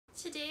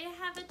Today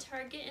I have a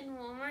Target and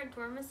Walmart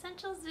dorm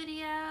essentials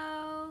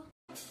video.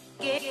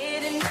 Hey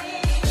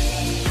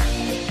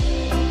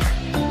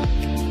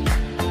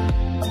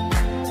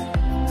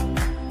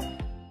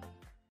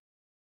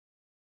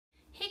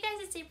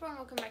guys, it's April and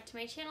welcome back to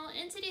my channel.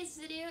 In today's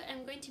video,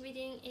 I'm going to be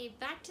doing a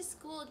back to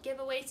school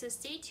giveaway, so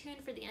stay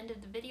tuned for the end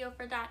of the video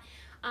for that.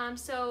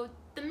 So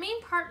the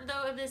main part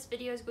though of this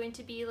video is going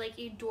to be like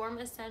a dorm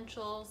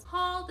essentials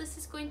haul. This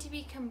is going to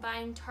be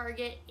combined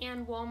Target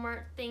and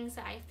Walmart things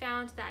that I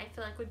found that I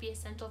feel like would be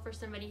essential for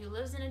somebody who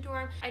lives in a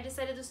dorm. I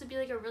decided this would be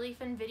like a really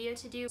fun video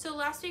to do. So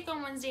last week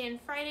on Wednesday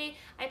and Friday,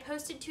 I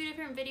posted two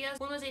different videos.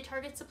 One was a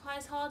Target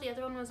supplies haul, the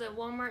other one was a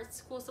Walmart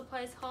school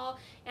supplies haul,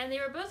 and they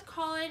were both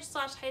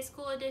college/high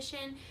school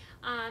edition.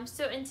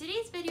 So in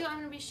today's video, I'm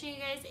going to be showing you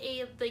guys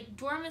a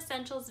dorm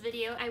essentials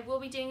video. I will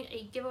be doing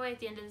a giveaway at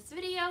the end of this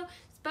video.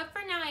 But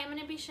for now, I am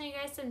going to be showing you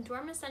guys some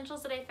dorm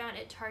essentials that I found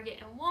at Target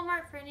and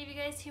Walmart for any of you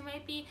guys who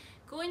might be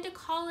going to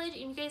college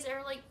and you guys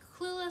are like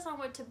clueless on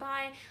what to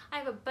buy. I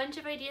have a bunch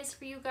of ideas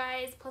for you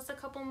guys, plus a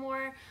couple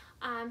more.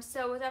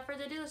 So without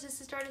further ado, let's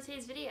just start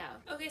today's video.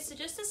 Okay, so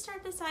just to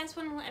start this, I just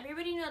want to let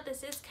everybody know that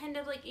this is kind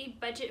of like a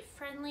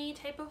budget-friendly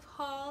type of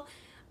haul.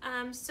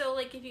 So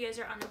like if you guys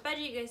are on a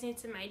budget, you guys need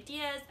some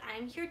ideas,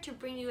 I'm here to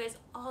bring you guys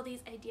all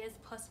these ideas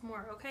plus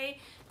more, okay?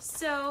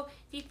 So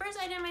the first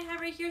item I have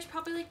right here is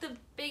probably like the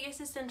biggest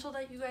essential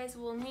that you guys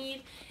will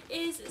need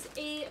is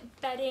a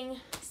bedding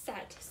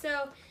set.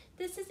 So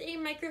this is a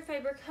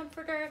microfiber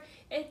comforter.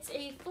 It's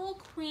a full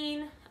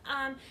queen.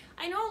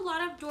 I know a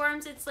lot of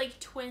dorms it's like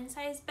twin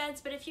size beds,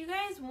 but if you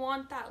guys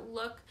want that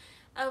look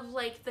of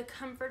like the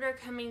comforter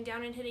coming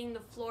down and hitting the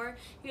floor,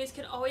 you guys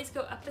could always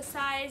go up a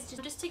size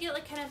just to get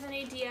like kind of an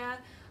idea.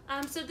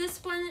 So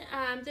this one,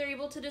 they're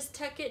able to just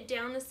tuck it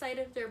down the side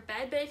of their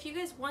bed, but if you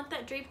guys want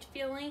that draped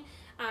feeling,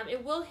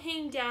 it will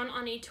hang down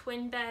on a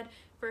twin bed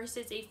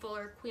versus a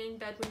fuller queen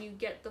bed when you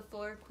get the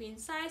fuller queen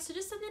size. So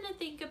just something to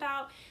think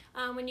about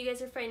when you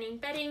guys are finding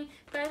bedding.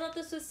 But I thought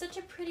this was such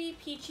a pretty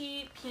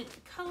peachy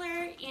pink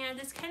color, and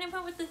this kind of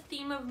went with the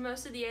theme of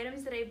most of the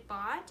items that I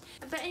bought.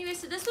 But anyway,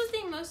 so this was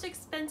the most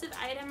expensive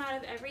item out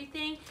of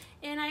everything,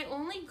 and I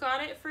only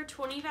got it for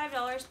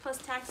 $25 plus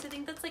tax. I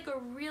think that's like a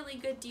really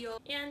good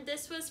deal. And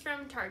this was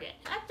from Target.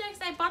 Up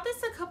next, I bought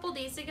this a couple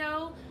days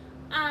ago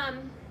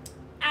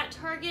at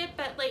Target,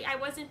 but like I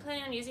wasn't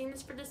planning on using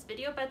this for this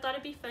video, but I thought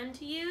it'd be fun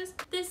to use.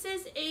 This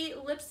is a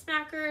Lip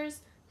Smackers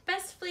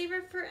Best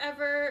Flavor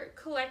Forever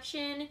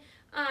collection.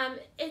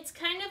 It's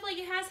kind of like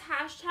it has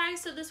hashtags,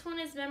 so this one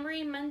is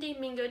Memory Monday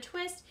Mango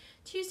Twist,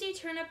 Tuesday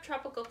Turnip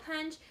Tropical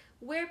Punch,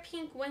 Wear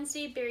Pink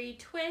Wednesday Berry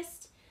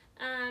Twist,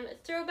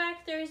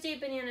 Throwback Thursday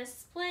Banana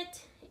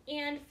Split,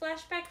 and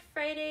Flashback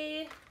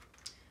Friday,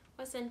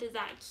 what scent is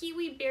that?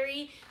 Kiwi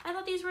Berry. I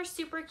thought these were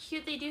super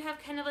cute. They do have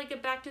kind of like a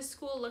back to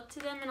school look to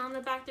them, and on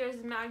the back there's a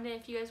magnet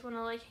if you guys want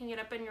to like hang it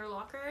up in your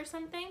locker or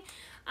something.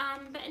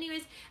 But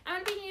anyways,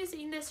 I'm going to be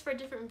using this for a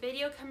different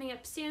video coming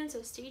up soon,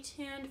 so stay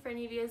tuned for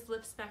any of you guys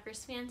Lip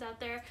Smackers fans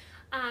out there.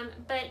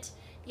 But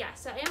yeah,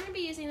 so I am going to be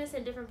using this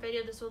in a different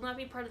video. This will not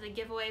be part of the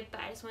giveaway, but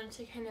I just wanted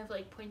to kind of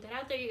like point that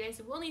out there. You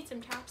guys will need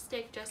some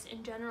chapstick just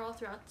in general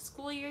throughout the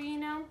school year, you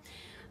know.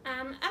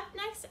 Up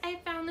next, I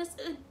found this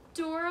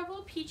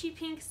adorable peachy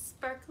pink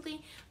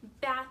sparkly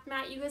bath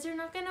mat. You guys are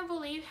not gonna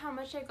believe how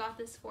much I got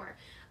this for.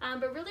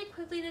 But really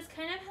quickly, this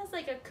kind of has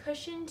like a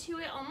cushion to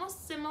it,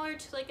 almost similar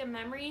to like a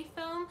memory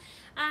foam.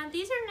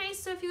 These are nice,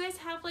 so if you guys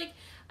have like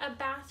a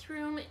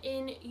bathroom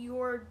in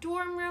your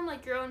dorm room,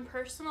 like your own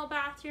personal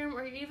bathroom,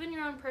 or even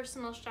your own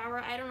personal shower,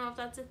 I don't know if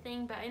that's a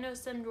thing, but I know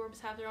some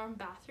dorms have their own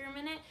bathroom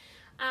in it.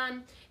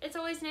 It's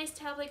always nice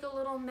to have like a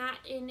little mat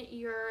in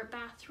your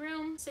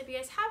bathroom. So if you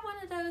guys have one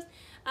of those,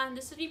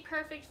 this would be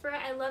perfect for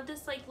it. I love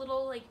this like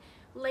little like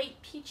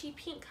light peachy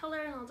pink color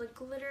and all the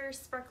glitter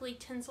sparkly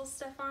tinsel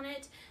stuff on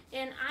it.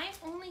 And I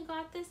only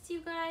got this,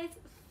 you guys,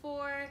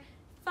 for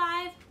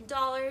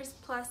 $5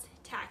 plus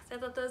tax. I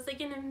thought that was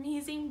like an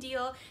amazing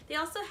deal. They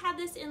also had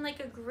this in like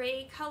a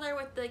gray color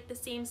with like the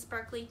same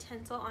sparkly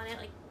tinsel on it,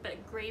 like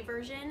but gray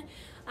version.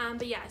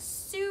 But yeah,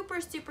 super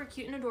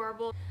cute and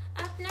adorable.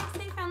 Up next,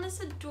 I found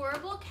this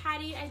adorable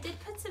caddy. I did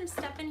put some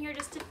stuff in here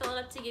just to fill it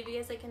up to give you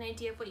guys like an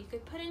idea of what you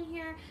could put in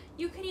here.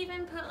 You could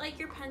even put like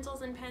your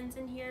pencils and pens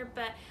in here,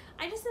 but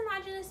I just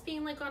imagine this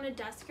being like on a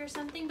desk or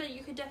something, but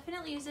you could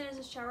definitely use it as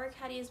a shower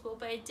caddy as well.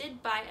 But I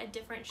did buy a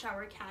different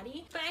shower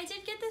caddy. But I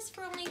did get this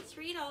for only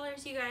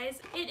 $3, you guys.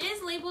 It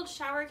is labeled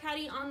shower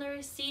caddy on the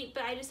receipt,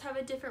 but I just have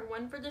a different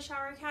one for the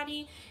shower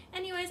caddy.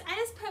 Anyways, I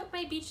just put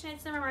my Beach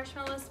Night Summer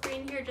Marshmallow Spray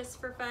in here just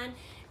for fun,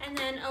 and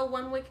then a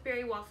 1 wick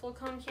berry waffle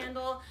cone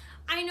candle.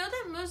 I know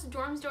that most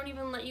dorms don't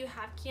even let you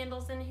have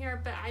candles in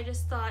here, but I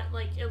just thought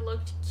like it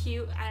looked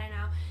cute. I don't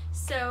know.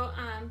 So,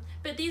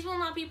 but these will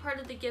not be part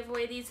of the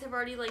giveaway. These have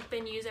already like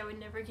been used. I would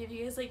never give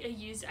you guys like a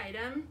used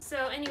item.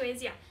 So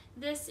anyways, yeah,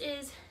 this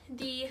is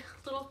the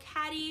little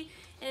caddy,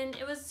 and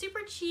it was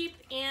super cheap,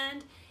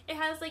 and it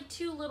has like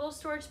 2 little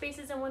storage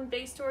spaces and 1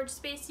 big storage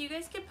space. So you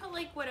guys could put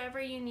like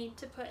whatever you need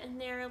to put in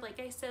there. Like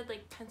I said,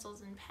 like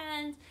pencils and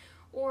pens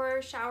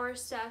or shower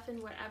stuff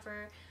and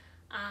whatever.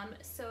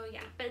 So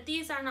yeah, but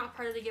these are not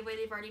part of the giveaway.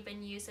 They've already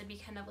been used. It'd be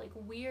kind of like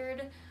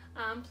weird.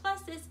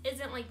 Plus this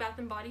isn't like Bath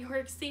and Body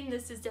Works theme.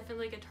 This is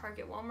definitely like a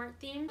Target Walmart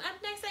theme.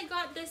 Up next I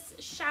got this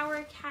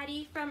shower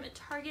caddy from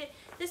Target.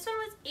 This one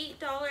was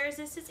 $8.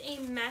 This is a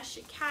mesh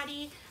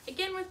caddy,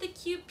 again with the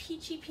cute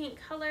peachy pink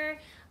color.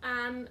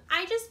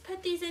 I just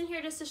put these in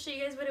here just to show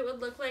you guys what it would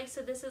look like.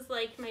 So this is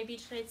like my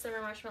Beach Night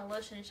Summer Marshmallow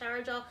Lotion and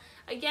Shower Gel.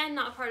 Again,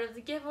 not part of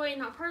the giveaway,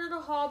 not part of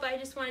the haul, but I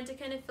just wanted to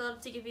kind of fill it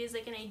up to give you guys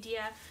like an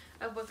idea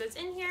of what goes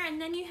in here. And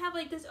then you have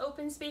like this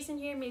open space in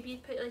here. Maybe you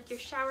put like your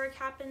shower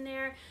cap in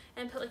there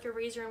and put like a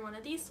razor in one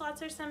of these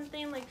slots or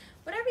something, like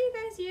whatever you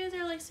guys use,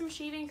 or like some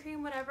shaving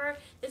cream, whatever.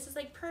 This is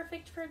like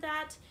perfect for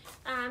that.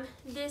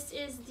 This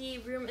is the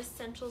Room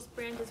Essentials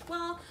brand as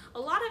well. A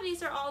lot of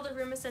these are all the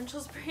Room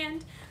Essentials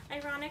brand,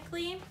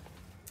 ironically.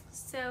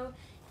 So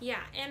yeah,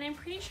 and I'm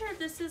pretty sure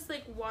this is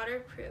like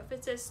waterproof.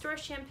 It says store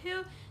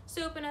shampoo,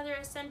 soap and other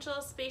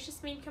essentials,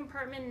 spacious main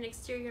compartment and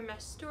exterior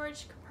mesh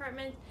storage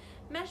compartment,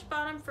 mesh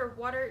bottom for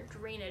water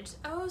drainage.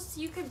 Oh,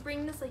 so you could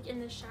bring this like in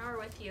the shower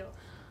with you.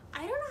 I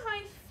don't know how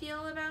I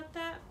feel about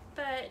that,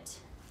 but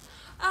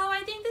oh,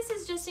 I think this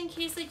is just in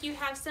case like you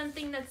have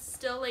something that's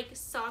still like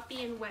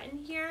soppy and wet in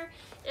here.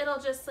 It'll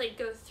just like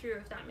go through,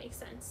 if that makes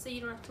sense, so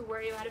you don't have to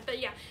worry about it. But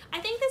yeah, I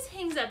think this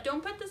hangs up.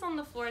 Don't put this on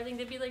the floor. I think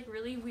that'd be like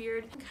really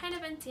weird and kind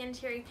of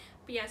unsanitary.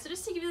 But yeah, so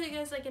just to give you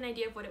guys like an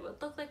idea of what it would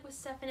look like with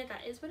stuff in it,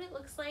 that is what it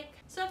looks like.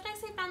 So up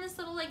next I found this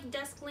little like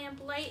desk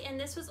lamp light, and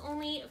this was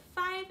only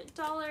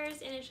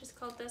 $5, and it's just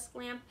called desk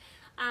lamp.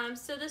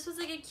 So this was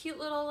like a cute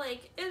little,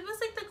 like, it was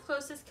like the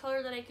closest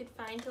color that I could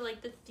find to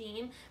like the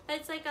theme, but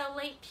it's like a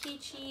light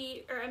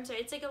peachy, or I'm sorry,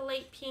 it's like a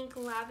light pink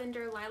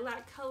lavender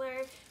lilac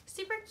color.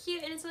 Super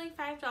cute, and it's only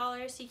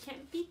 $5, so you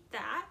can't beat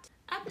that.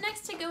 Up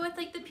next, to go with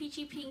like the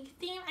peachy pink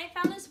theme, I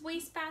found this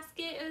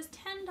wastebasket. It was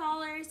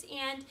 $10,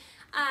 and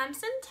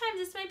sometimes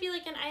this might be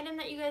like an item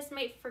that you guys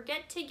might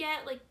forget to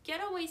get. Like, get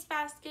a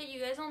wastebasket. You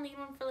guys will need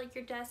one for like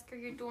your desk or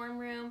your dorm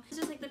room. It's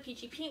just like the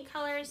peachy pink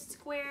color,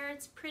 square.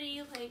 It's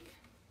pretty, like,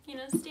 you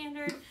know,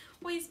 standard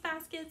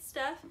wastebasket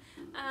stuff.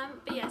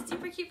 But yeah,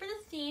 super cute for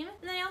the theme.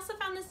 And then I also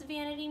found this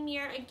vanity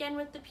mirror, again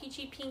with the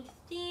peachy pink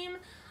theme.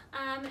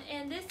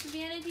 And this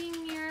vanity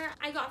mirror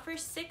I got for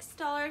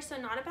 $6, so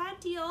not a bad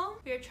deal.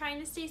 We are trying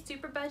to stay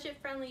super budget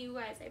friendly, you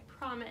guys, I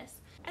promise.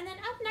 And then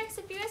up next,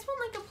 if you guys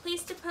want like a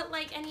place to put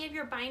like any of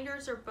your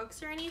binders or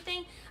books or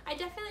anything, I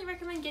definitely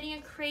recommend getting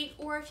a crate,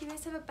 or if you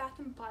guys have a Bath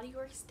and Body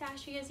Works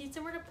stash, you guys need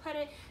somewhere to put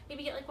it,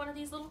 maybe get like one of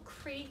these little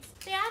crates.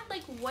 They add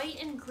like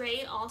white and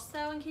gray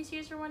also, in case you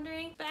guys were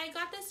wondering. But I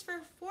got this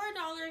for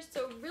 $4,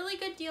 so really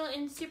good deal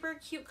and super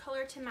cute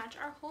color to match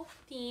our whole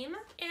theme.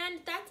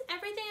 And that's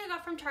everything I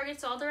got from Target,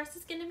 so all the rest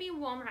is going to be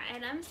Walmart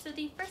items. So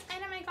the first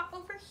item I got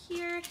over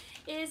here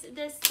is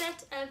this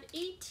set of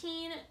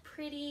 18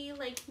 pretty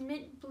like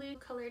mint blue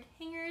colored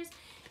hangers,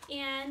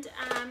 and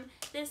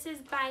this is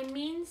by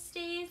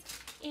Mainstays,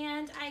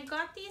 and I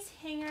got these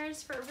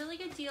hangers for a really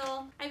good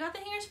deal. I got the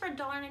hangers for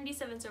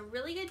 $1.97, so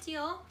really good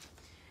deal.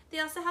 They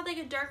also have like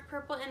a dark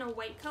purple and a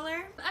white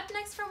color. Up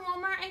next from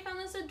Walmart, I found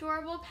this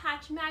adorable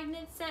patch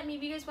magnet set.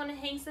 Maybe you guys want to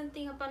hang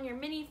something up on your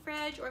mini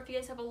fridge, or if you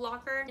guys have a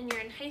locker and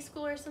you're in high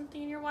school or something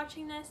and you're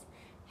watching this,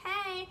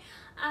 hey,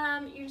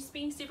 you're just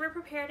being super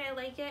prepared. I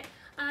like it.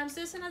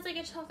 So this one has like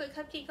a chocolate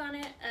cupcake on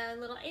it, a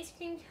little ice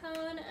cream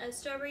cone, a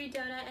strawberry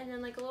donut, and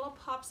then like a little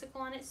popsicle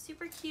on it.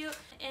 Super cute.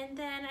 And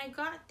then I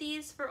got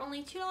these for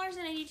only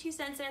 $2.82,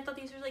 and I thought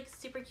these were like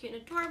super cute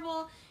and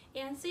adorable.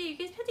 And so you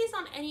guys put these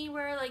on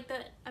anywhere, like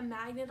a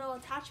magnet will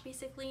attach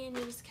basically, and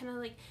you just kind of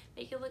like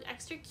make it look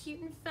extra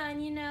cute and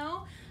fun, you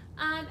know.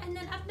 And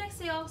then up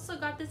next I also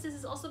got this. This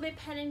is also by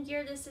Pen &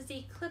 Gear. This is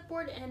a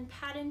clipboard and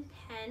pattern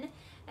pen.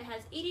 It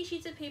has 80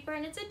 sheets of paper,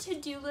 and it's a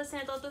to-do list,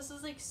 and I thought this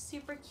was like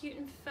super cute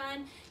and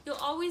fun. You'll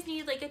always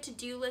need like a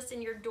to-do list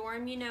in your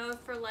dorm, you know,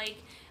 for like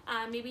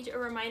maybe a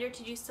reminder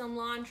to do some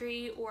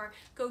laundry or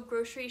go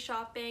grocery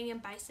shopping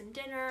and buy some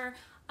dinner.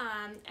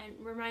 And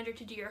reminder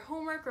to do your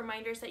homework,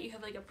 reminders that you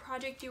have like a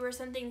project due or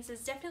something. This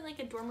is definitely like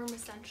a dorm room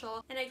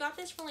essential. And I got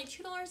this for only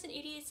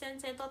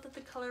 $2.88. I thought that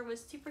the color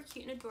was super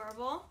cute and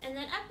adorable. And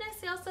then up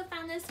next, I also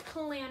found this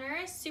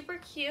planner. Super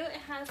cute.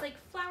 It has like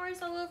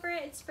flowers all over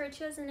it. It's for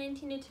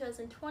 2019 to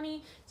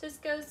 2020. So this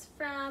goes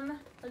from,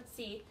 let's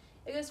see,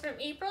 it goes from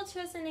April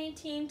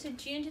 2018 to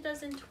June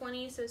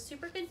 2020. So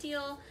super good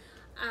deal.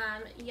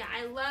 Yeah,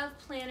 I love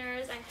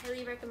planners. I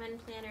highly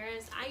recommend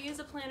planners. I use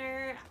a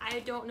planner. I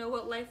don't know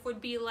what life would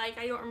be like.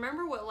 I don't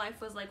remember what life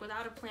was like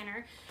without a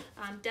planner.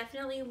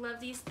 Definitely love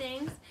these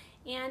things.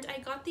 And I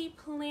got the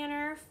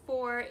planner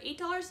for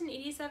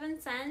 $8.87.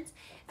 And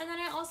then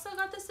I also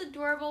got this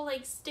adorable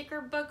like sticker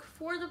book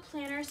for the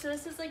planner. So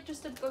this is like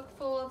just a book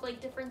full of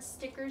like different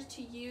stickers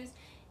to use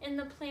in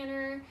the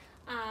planner.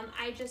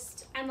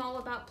 I'm all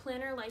about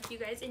planner life, you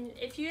guys. And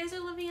if you guys are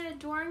living in a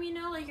dorm, you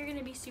know, like you're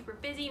gonna be super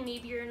busy,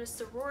 maybe you're in a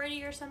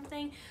sorority or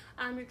something,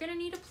 you're gonna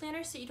need a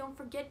planner so you don't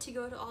forget to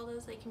go to all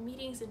those like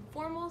meetings and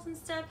formals and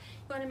stuff.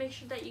 You wanna make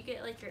sure that you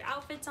get like your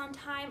outfits on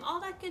time, all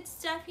that good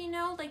stuff, you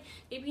know, like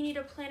maybe you need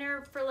a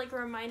planner for like a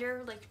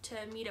reminder, like to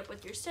meet up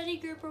with your study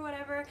group or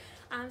whatever.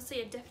 So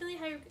yeah, definitely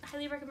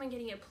highly recommend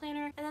getting a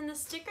planner. And then the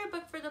sticker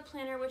book for the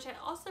planner, which I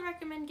also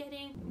recommend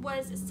getting,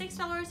 was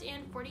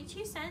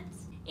 $6.42.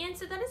 And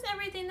so that is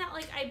everything that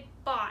like I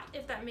bought,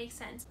 if that makes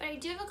sense. But I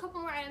do have a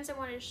couple more items I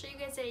wanted to show you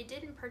guys that I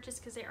didn't purchase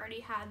because I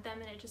already had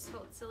them and it just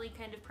felt silly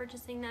kind of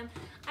purchasing them.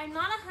 I'm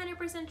not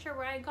 100% sure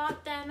where I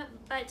got them,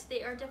 but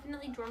they are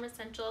definitely dorm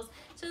essentials.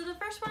 So the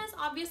first one is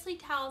obviously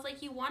towels.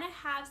 Like you want to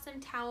have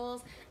some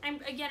towels. I'm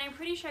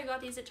pretty sure I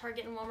got these at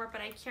Target and Walmart, but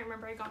I can't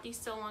remember. I got these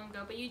so long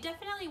ago. But you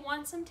definitely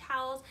want some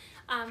towels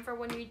for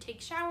when you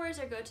take showers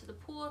or go to the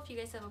pool, if you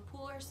guys have a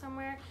pool or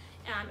somewhere.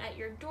 At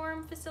your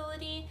dorm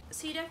facility.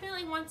 So you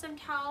definitely want some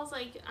towels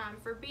like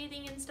for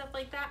bathing and stuff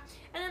like that.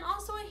 And then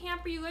also a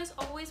hamper. You guys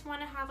always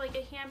want to have like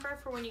a hamper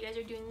for when you guys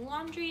are doing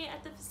laundry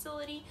at the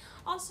facility.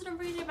 Also don't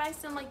forget to buy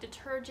some like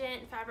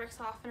detergent, fabric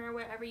softener,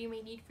 whatever you may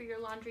need for your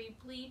laundry,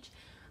 bleach.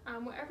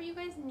 Whatever you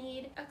guys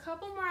need. A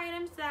couple more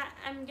items that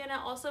I'm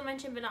gonna also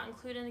mention but not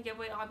include in the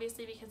giveaway,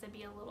 obviously, because it'd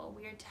be a little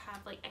weird to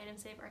have like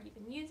items I've already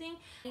been using.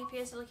 And if you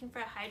guys are looking for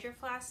a Hydro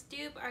Flask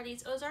dupe, are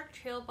these Ozark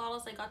Trail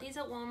bottles. I got these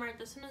at Walmart.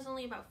 This one was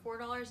only about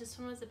 $4. This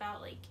one was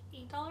about like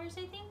 $8, I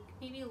think,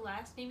 maybe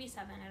less, maybe $7,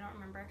 I don't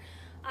remember.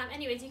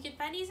 Anyways, you can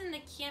find these in the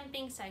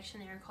camping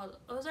section. They're called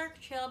Ozark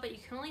Trail, but you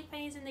can only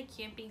find these in the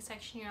camping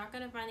section. You're not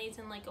going to find these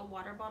in like a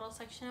water bottle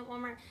section at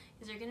Walmart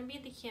because they're going to be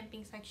at the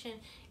camping section.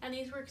 And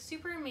these work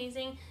super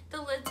amazing. The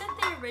lids that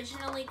they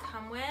originally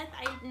come with,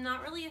 I'm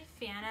not really a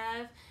fan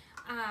of.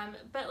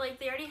 But like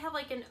they already have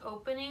like an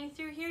opening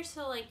through here,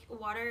 so like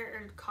water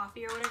or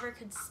coffee or whatever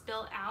could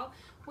spill out,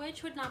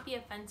 which would not be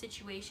a fun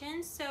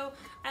situation. So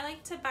I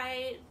like to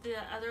buy the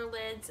other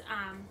lids.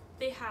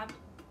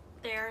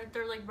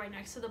 They're like right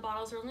next to the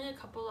bottles. They're only a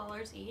couple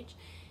dollars each,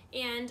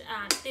 and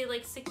they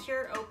like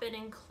secure open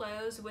and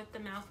close with the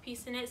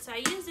mouthpiece in it. So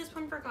I use this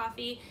one for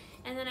coffee,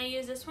 and then I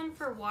use this one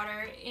for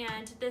water,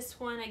 and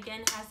this one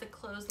again has the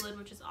closed lid,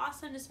 which is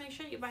awesome. Just make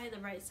sure you buy the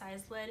right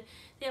size lid.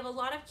 They have a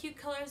lot of cute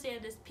colors. They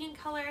have this pink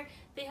color,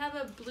 they have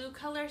a blue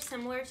color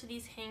similar to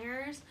these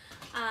hangers.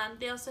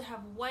 They also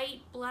have white,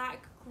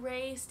 black,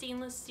 gray,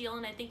 stainless steel,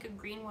 and I think a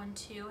green one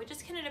too. It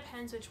just kind of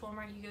depends which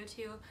Walmart you go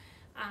to.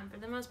 For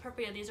the most part,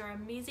 yeah, these are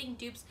amazing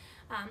dupes.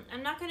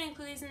 I'm not going to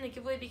include these in the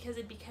giveaway because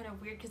it'd be kind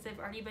of weird because I've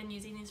already been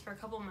using these for a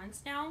couple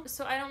months now.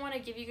 So I don't want to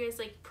give you guys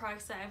like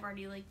products that I've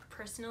already like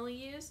personally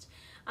used.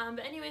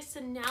 But anyways,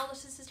 so now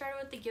let's just start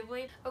with the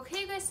giveaway.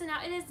 Okay, you guys, so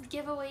now it is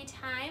giveaway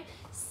time.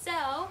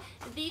 So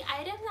the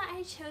item that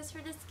I chose for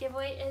this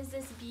giveaway is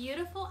this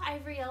beautiful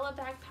ivory yellow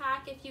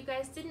backpack. If you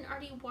guys didn't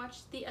already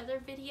watch the other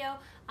video,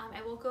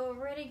 I will go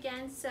over it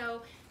again.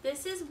 So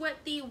this is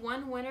what the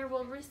one winner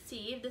will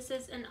receive. This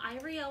is an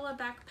ivory yellow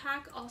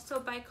backpack, also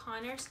by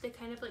Connor, so they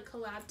kind of like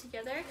collab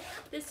together.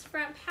 This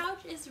front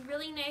pouch is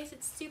really nice.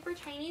 It's super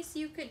tiny, so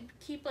you could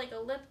keep like a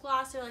lip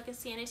gloss or like a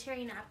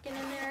sanitary napkin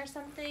in there or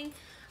something.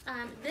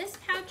 This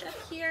pouch up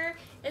here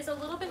is a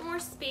little bit more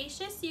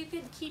spacious. You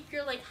could keep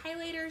your like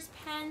highlighters,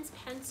 pens,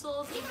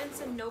 pencils, even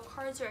some note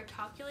cards or a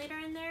calculator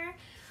in there.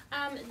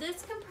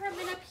 This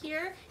compartment up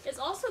here is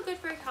also good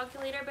for a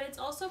calculator, but it's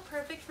also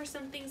perfect for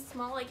something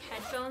small like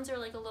headphones or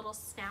like a little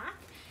snack.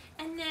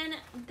 And then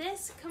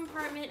this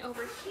compartment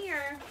over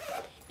here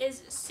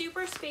is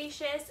super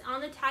spacious. On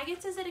the tag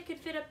it says that it could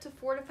fit up to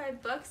 4 to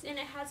 5 books, and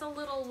it has a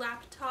little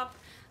laptop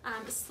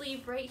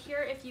sleeve right here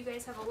if you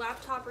guys have a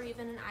laptop or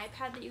even an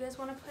iPad that you guys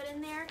want to put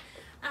in there.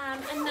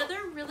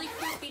 Another really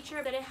cool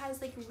feature that it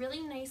has like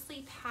really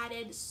nicely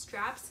padded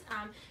straps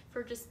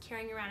for just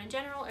carrying around in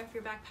general, or if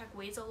your backpack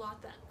weighs a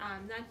lot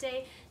that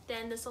day,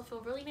 then this will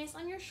feel really nice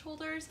on your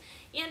shoulders.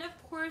 And of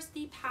course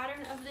the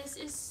pattern of this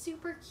is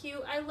super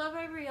cute. I love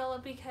Ivory Yellow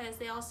because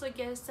they also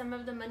give some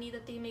of the money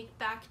that they make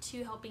back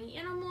to helping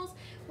animals,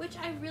 which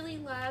I really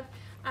love.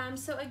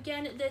 So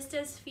again, this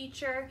does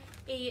feature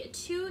a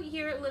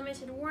 2-year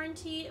limited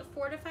warranty,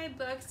 4 to 5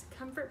 books,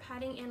 comfort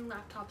padding, and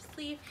laptop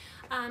sleeve.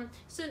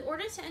 So in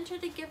order to enter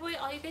the giveaway,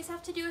 all you guys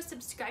have to do is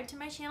subscribe to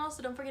my channel,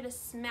 so don't forget to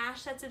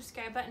smash that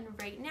subscribe button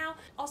right now.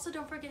 Also,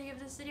 don't forget to give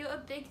this video a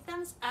big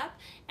thumbs up,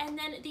 and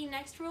then the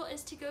next rule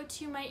is to go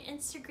to my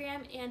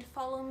Instagram and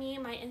follow me.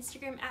 My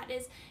Instagram @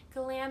 is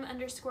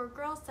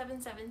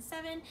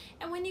glam_girl777,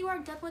 and when you are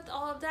done with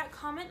all of that,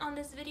 comment on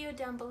this video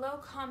down below,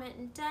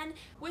 comment done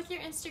with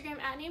your Instagram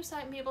 @ so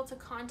I'm able to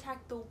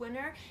contact the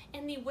winner,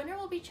 and the winner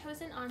will be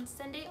chosen on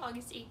Sunday,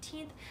 August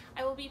 18th.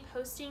 I will be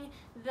posting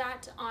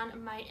that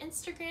on my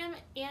Instagram,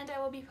 and I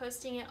will be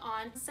posting it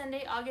on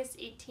Sunday, August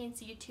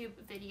 18th's YouTube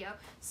video.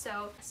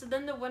 So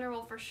then the winner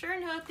will for sure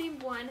know if they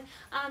won.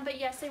 But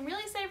yes, I'm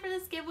really excited for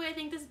this giveaway. I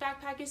think this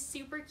backpack is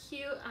super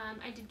cute.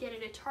 I did get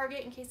it at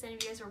Target, in case any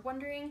of you guys were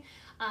wondering.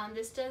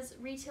 This does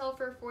retail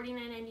for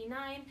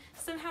 $49.99.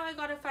 Somehow I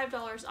got a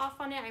 $5 off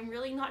on it. I'm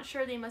really not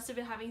sure. They must have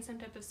been having some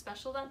type of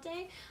special that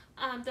day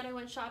that I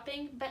went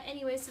shopping. But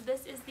anyway, so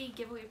this is the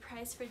giveaway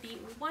prize for the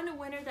one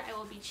winner that I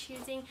will be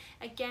choosing.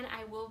 Again,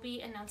 I will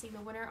be announcing the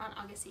winner on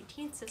August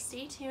 18th, so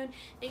stay tuned.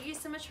 Thank you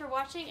so much for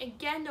watching.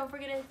 Again, don't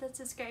forget to hit that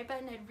subscribe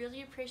button. I'd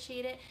really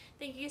appreciate it.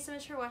 Thank you so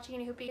much for watching,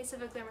 and I hope you guys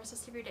have a glamorous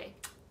rest of your day.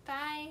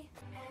 Bye!